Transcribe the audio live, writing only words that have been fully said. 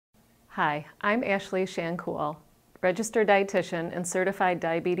Hi, I'm Ashley Shancool, registered dietitian and certified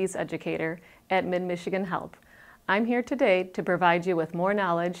diabetes educator at Mid-Michigan Health. I'm here today to provide you with more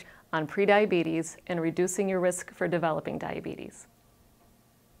knowledge on prediabetes and reducing your risk for developing diabetes.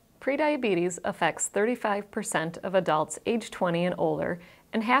 Prediabetes affects 35% of adults age 20 and older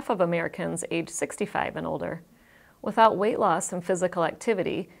and half of Americans age 65 and older. Without weight loss and physical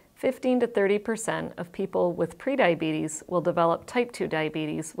activity, 15 to 30% of people with prediabetes will develop type 2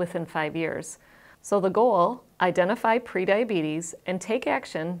 diabetes within 5 years. So the goal, identify prediabetes and take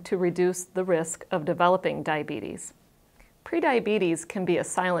action to reduce the risk of developing diabetes. Prediabetes can be a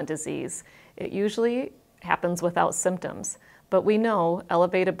silent disease. It usually happens without symptoms, but we know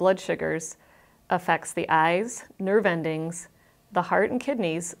elevated blood sugars affects the eyes, nerve endings, the heart and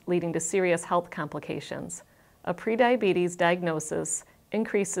kidneys, leading to serious health complications. A prediabetes diagnosis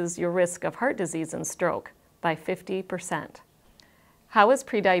increases your risk of heart disease and stroke by 50%. How is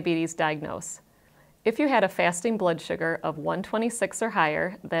prediabetes diagnosed? If you had a fasting blood sugar of 126 or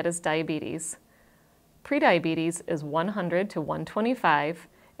higher, that is diabetes. Prediabetes is 100 to 125,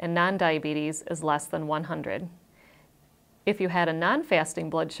 and non-diabetes is less than 100. If you had a non-fasting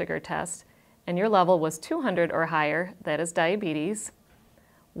blood sugar test and your level was 200 or higher, that is diabetes.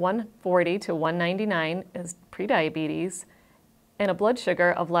 140 to 199 is prediabetes, and a blood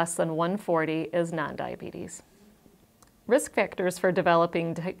sugar of less than 140 is non-diabetes. Risk factors for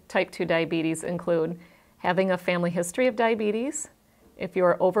developing type 2 diabetes include having a family history of diabetes, if you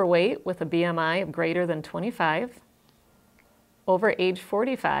are overweight with a BMI of greater than 25, over age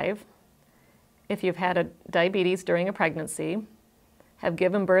 45, if you've had a diabetes during a pregnancy, have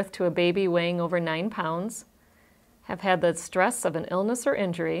given birth to a baby weighing over 9 pounds, have had the stress of an illness or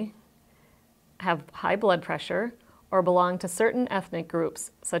injury, have high blood pressure, or belong to certain ethnic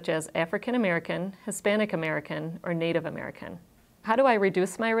groups such as African American, Hispanic American, or Native American. How do I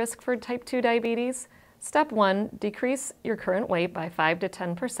reduce my risk for type 2 diabetes? Step 1, decrease your current weight by 5 to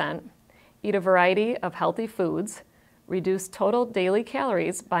 10%, eat a variety of healthy foods, reduce total daily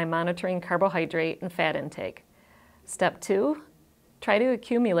calories by monitoring carbohydrate and fat intake. Step 2, try to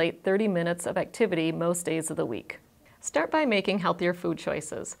accumulate 30 minutes of activity most days of the week. Start by making healthier food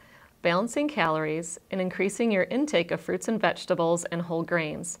choices, balancing calories, and increasing your intake of fruits and vegetables and whole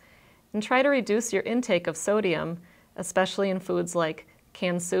grains. And try to reduce your intake of sodium, especially in foods like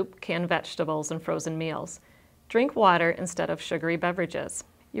canned soup, canned vegetables, and frozen meals. Drink water instead of sugary beverages.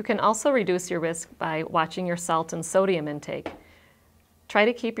 You can also reduce your risk by watching your salt and sodium intake. Try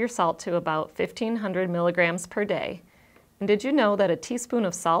to keep your salt to about 1,500 milligrams per day. And did you know that a teaspoon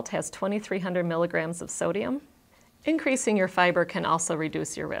of salt has 2,300 milligrams of sodium? Increasing your fiber can also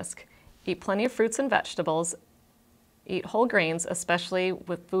reduce your risk. Eat plenty of fruits and vegetables. Eat whole grains, especially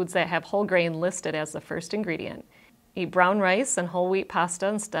with foods that have whole grain listed as the first ingredient. Eat brown rice and whole wheat pasta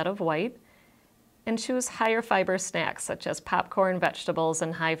instead of white. And choose higher fiber snacks such as popcorn, vegetables,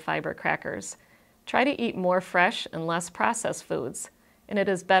 and high fiber crackers. Try to eat more fresh and less processed foods, and it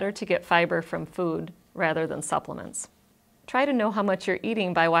is better to get fiber from food rather than supplements. Try to know how much you're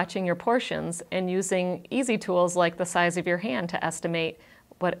eating by watching your portions and using easy tools like the size of your hand to estimate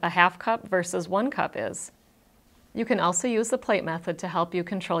what a half cup versus 1 cup is. You can also use the plate method to help you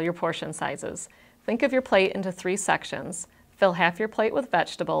control your portion sizes. Think of your plate into 3 sections. Fill half your plate with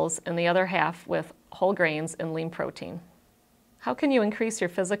vegetables and the other half with whole grains and lean protein. How can you increase your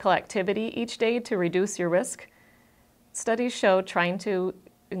physical activity each day to reduce your risk? Studies show trying to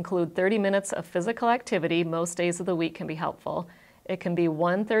include 30 minutes of physical activity most days of the week can be helpful. It can be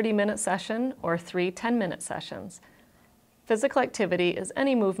 1 30-minute session or 3 10-minute sessions. Physical activity is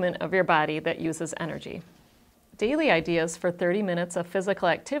any movement of your body that uses energy. Daily ideas for 30 minutes of physical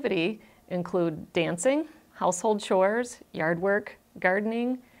activity include dancing, household chores, yard work,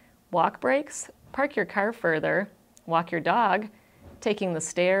 gardening, walk breaks, park your car further, walk your dog, taking the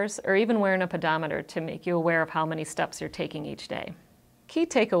stairs, or even wearing a pedometer to make you aware of how many steps you're taking each day. Key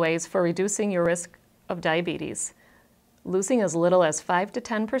takeaways for reducing your risk of diabetes. Losing as little as 5 to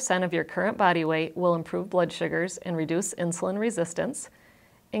 10% of your current body weight will improve blood sugars and reduce insulin resistance.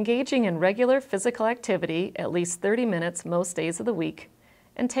 Engaging in regular physical activity at least 30 minutes most days of the week.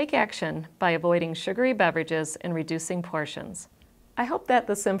 And take action by avoiding sugary beverages and reducing portions. I hope that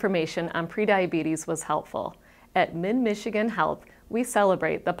this information on prediabetes was helpful. At Mid-Michigan Health, we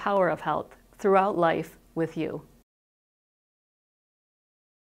celebrate the power of health throughout life with you.